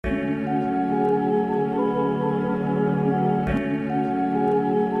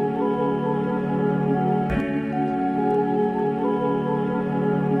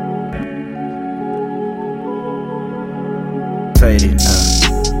faded,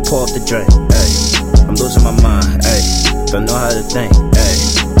 pour up the drink, ayy. I'm losing my mind, ayy. Don't know how to think,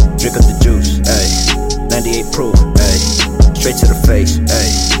 ayy. Drink up the juice, ayy. 98 proof, ayy. Straight to the face,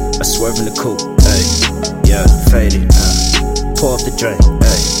 ayy. I swerve in the coupe, ayy. Yeah, faded, pour up the drink,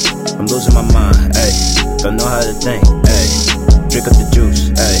 ayy. I'm losing my mind, ayy. Don't know how to think, ayy. Drink up the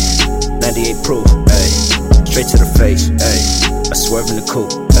juice, ayy. 98 proof, ayy. Straight to the face, ayy. I swerve in the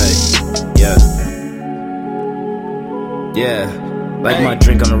coupe, ayy. Yeah, like my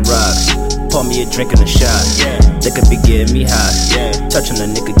drink on the rocks. Pour me a drink and a shot. Liquor be getting me hot. Touching a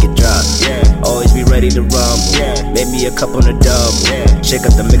nigga get dropped. Always be ready to rumble. Made me a cup on the double. Shake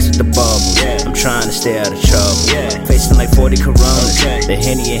up the mix with the bubbles. I'm trying to stay out of trouble. Facing like 40 Coronas. The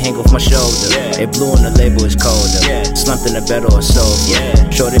Henny and hang off my shoulder. They blue on the label is colder. Slumped in the bed or a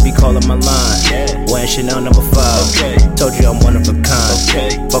sofa. Sure they be calling my line. Wearing Chanel number 5. Told you I'm one of a kind.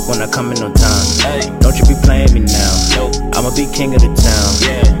 Fuck when I come in on time. Don't you be playing me now. I'ma be king of the town.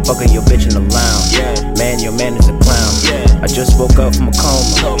 Fucking your bitch in the lounge. Man, your man is a clown. I just woke up from a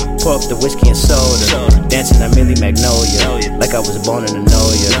coma. Pour up the whiskey and soda. Dancing at Millie Magnolia. Like I was born in a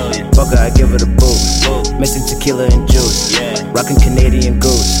Noya. Fucker, I give it a boot. Missing tequila and juice. Rockin' Canadian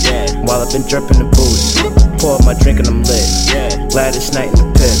Goose. While I've been dripping the booze. Pour up my drink and I'm lit. Glad it's night in the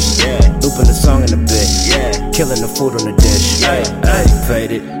pips. Looping the song in a bit. Killing the food on the dish.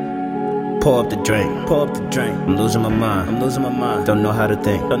 Faded. Pour up the drink. Pour up the drink. I'm losing my mind. I'm losing my mind. Don't know how to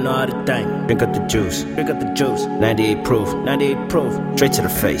think. Don't know how to think. Drink up the juice. Drink up the juice. 98 proof. 98 proof. Straight to the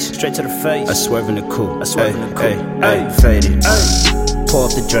face. Straight to the face. I swerve in the coupe. I swerve in the coupe. Faded. Pour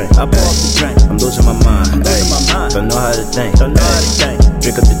up the drink. I pour up the drink. I'm losing my mind. I'm losing my mind. Don't know how to think. Don't know how to think.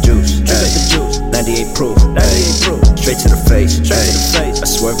 Drink up the juice. Drink up the juice. 98 proof. 98 proof. Straight to the face. Straight to the face. I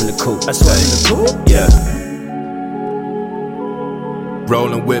swerve in the coupe. I swerve in the coupe. Yeah.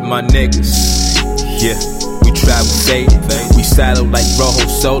 Rolling with my niggas, yeah, we travel faded. We saddle like rojo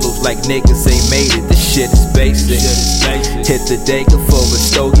solos, like niggas ain't made it. This shit is basic. Hit the Dega for a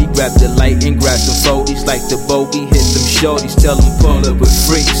stogie, grab the light and grab some foldies. Like the bogey, hit them shorties, tell them pull up with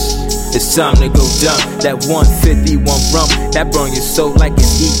freaks. It's time to go dumb. That 151 rum, that burn your soul like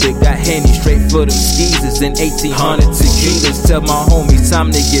it's ether. Got Henny straight for them skeezers and 1800 tequilas. Tell my homies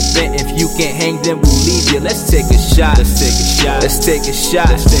time to get bent. If you can't hang, then we'll leave you. Let's take a shot. Let's take a shot. Let's take a shot.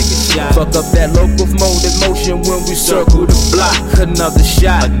 Let's take a shot. Fuck up that locomotive motion when we circle the block. Another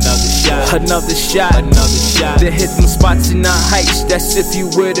shot. Another shot. Another shot. Another shot. Then hit them spots in the heights. That's if you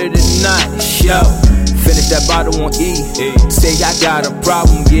with it or not. Yo. Finish that bottle on E. Say I got a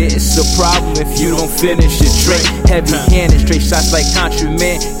problem, yeah, it's a problem if you don't finish your drink. Heavy handed, straight shots like Contra,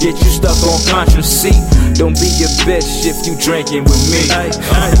 man. Get you stuck on Contra C. Don't be a bitch if you drinking with me.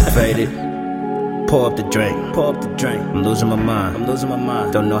 Faded. Pour up the drink. Pour up the drink. I'm losing my mind. I'm losing my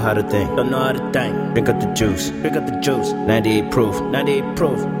mind. Don't know how to think. Don't know how to think. Drink up the juice. Drink up the juice. 98 proof. 98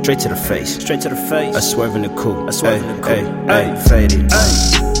 proof. Straight to the face. Straight to the face. I swerve in the coupe. I swerve in the coupe. Faded.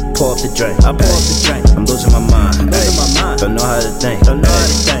 Pour up the drink. I pour up the drink. I'm losing my mind. I'm losing my mind. Don't know how to think. Don't know how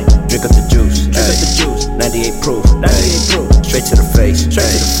to think. Drink up the juice. Drink up the juice. 98 proof. 98 proof. Straight to the face.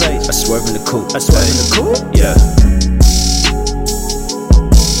 Straight to the face. I swerve in the coupe. I swerve in the coupe. Yeah.